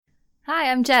Hi,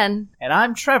 I'm Jen. And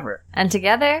I'm Trevor. And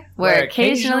together, we're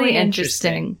Occasionally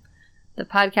Interesting. The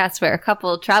podcast where a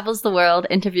couple travels the world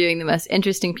interviewing the most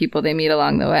interesting people they meet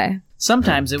along the way.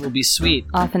 Sometimes it will be sweet.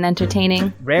 Often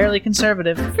entertaining. Rarely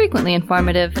conservative. Frequently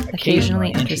informative.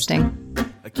 Occasionally interesting.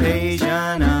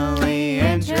 Occasionally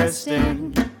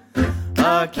interesting.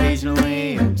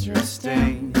 Occasionally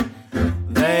interesting.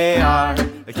 They are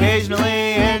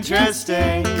occasionally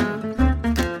interesting.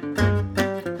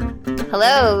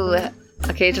 Hello,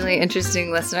 occasionally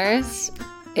interesting listeners.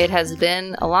 It has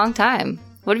been a long time.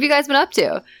 What have you guys been up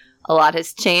to? A lot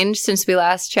has changed since we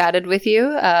last chatted with you.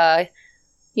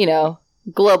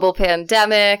 Global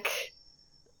pandemic.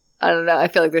 I don't know. I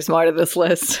feel like there's more to this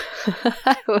list.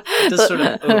 It does sort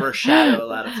of overshadow a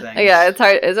lot of things. Yeah,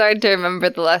 it's hard to remember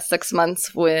the last 6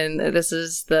 months when this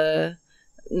is the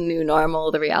new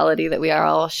normal, the reality that we are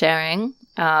all sharing.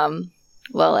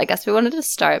 Well, I guess we wanted to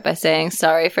start by saying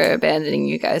sorry for abandoning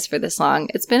you guys for this long.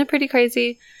 It's been a pretty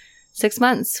crazy 6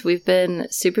 months. We've been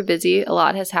super busy. A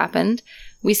lot has happened.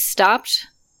 We stopped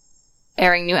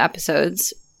airing new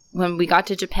episodes when we got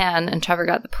to Japan and Trevor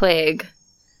got the plague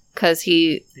because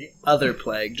The other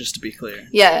plague, just to be clear.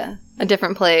 Yeah, a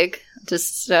different plague. It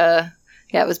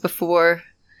was before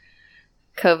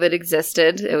COVID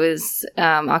existed. It was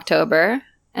October.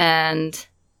 And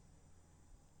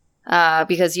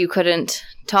because you couldn't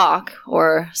talk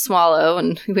or swallow,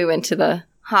 and we went to the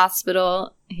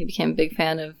hospital. He became a big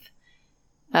fan of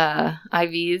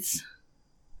IVs.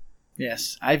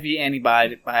 Yes, IV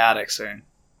antibiotics are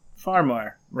far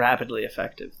more rapidly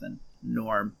effective than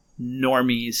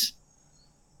normies.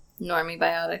 Normie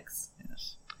biotics.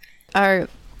 Yes. Our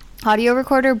audio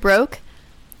recorder broke,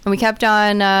 and we kept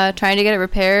on trying to get it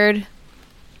repaired.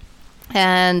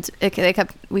 And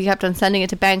we kept on sending it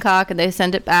to Bangkok, and they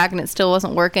sent it back, and it still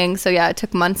wasn't working. So yeah, it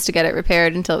took months to get it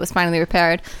repaired until it was finally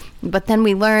repaired. But then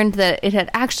we learned that it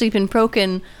had actually been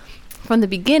broken from the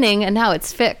beginning, and now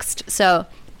it's fixed. So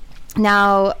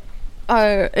now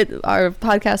our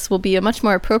podcasts will be a much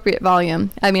more appropriate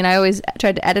volume. I mean, I always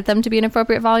tried to edit them to be an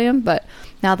appropriate volume, but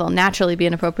now they'll naturally be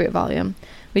an appropriate volume.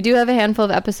 We do have a handful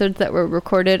of episodes that were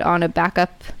recorded on a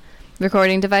backup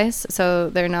recording device, so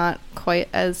they're not quite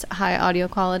as high audio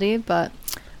quality, but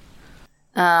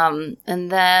and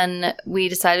then we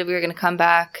decided we were going to come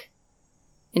back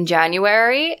in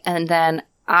January, and then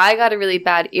I got a really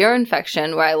bad ear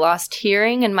infection where I lost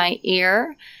hearing in my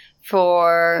ear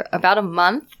for about a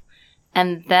month,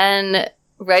 and then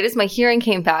right as my hearing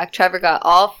came back, Trevor got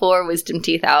all 4 wisdom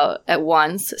teeth out at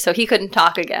once, so he couldn't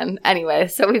talk again. Anyway,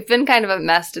 so we've been kind of a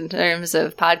mess in terms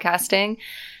of podcasting.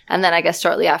 And then I guess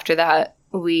shortly after that,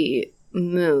 we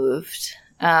moved.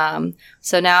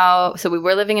 So we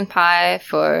were living in Pai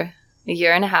for a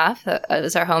year and a half. That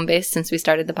was our home base since we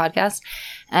started the podcast.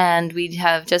 And we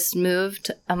have just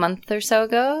moved a month or so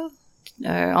ago,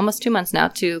 or almost 2 months now,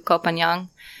 to Koh Phangan,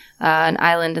 an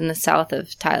island in the south of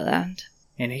Thailand.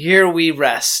 And here we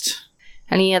rest.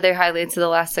 Any other highlights of the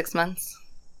last 6 months?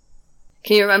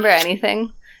 Can you remember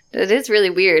anything? It is really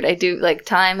weird.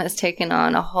 Time has taken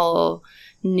on a whole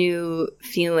new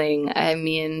feeling. I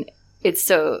mean, it's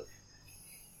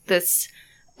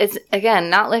again,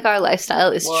 not like our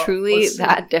lifestyle is truly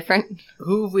that different.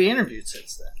 Who have we interviewed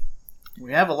since then?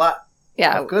 We have a lot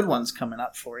of good ones coming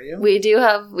up for you. We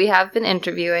have been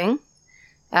interviewing.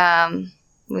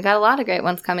 We got a lot of great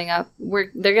ones coming up.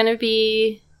 They're going to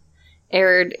be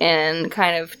aired in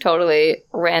kind of totally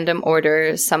random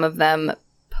order. Some of them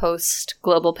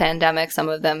post-global pandemic, some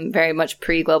of them very much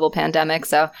pre-global pandemic,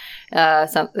 so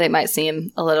they might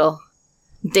seem a little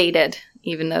dated,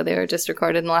 even though they were just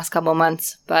recorded in the last couple of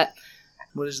months. But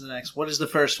what is the next? What is the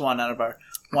first one out of our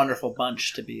wonderful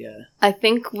bunch to be? I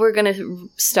think we're going to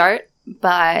start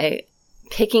by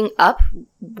picking up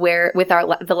with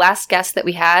the last guest that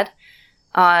we had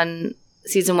on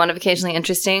season 1 of Occasionally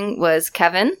Interesting was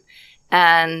Kevin,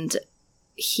 and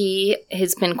he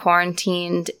has been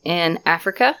quarantined in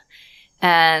Africa,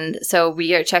 and so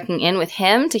we are checking in with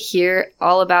him to hear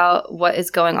all about what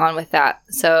is going on with that.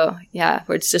 So yeah,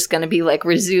 we're just going to be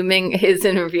resuming his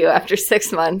interview after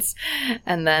 6 months,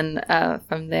 and then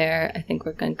from there, I think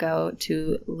we're going to go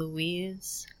to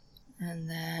Louise, and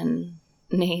then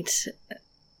Nate,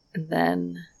 and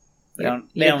then they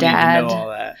don't dad. Need to know all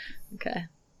that. Okay.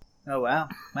 Oh wow!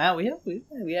 We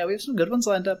have some good ones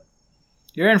lined up.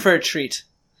 You're in for a treat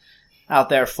out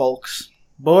there, folks.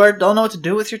 Bored? Don't know what to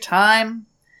do with your time?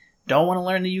 Don't want to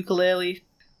learn the ukulele?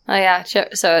 Oh, yeah.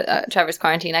 So Trevor's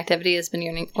quarantine activity has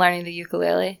been learning the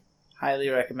ukulele. Highly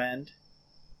recommend.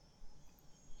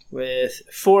 With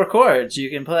 4 chords, you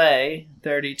can play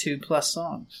 32 plus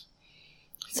songs.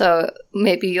 So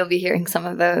maybe you'll be hearing some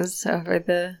of those over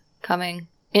the upcoming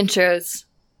intros,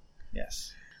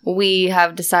 Yes. we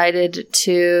have decided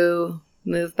to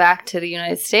move back to the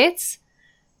United States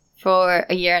for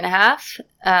a year and a half.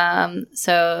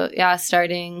 So yeah,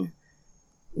 starting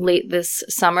late this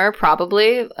summer,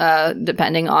 probably,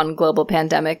 depending on global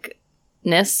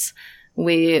pandemic-ness,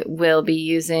 we will be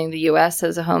using the US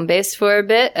as a home base for a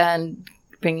bit and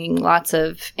bringing lots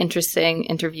of interesting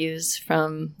interviews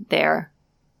from there.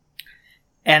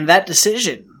 And that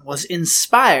decision was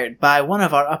inspired by one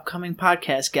of our upcoming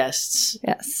podcast guests.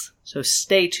 Yes. So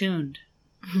stay tuned.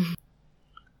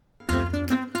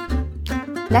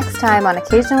 Next time on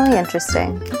Occasionally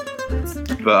Interesting.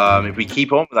 But if we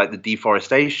keep on with like the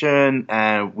deforestation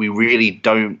and we really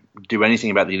don't do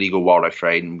anything about the illegal wildlife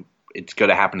trade, it's going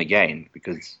to happen again,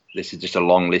 because this is just a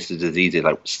long list of diseases.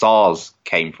 Like SARS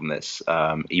came from this,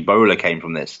 Ebola came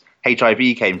from this,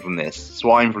 HIV came from this,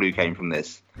 swine flu came from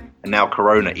this, and now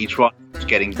Corona. Each one is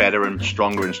getting better and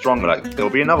stronger and stronger. Like there'll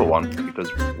be another one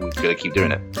because we're going to keep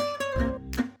doing it.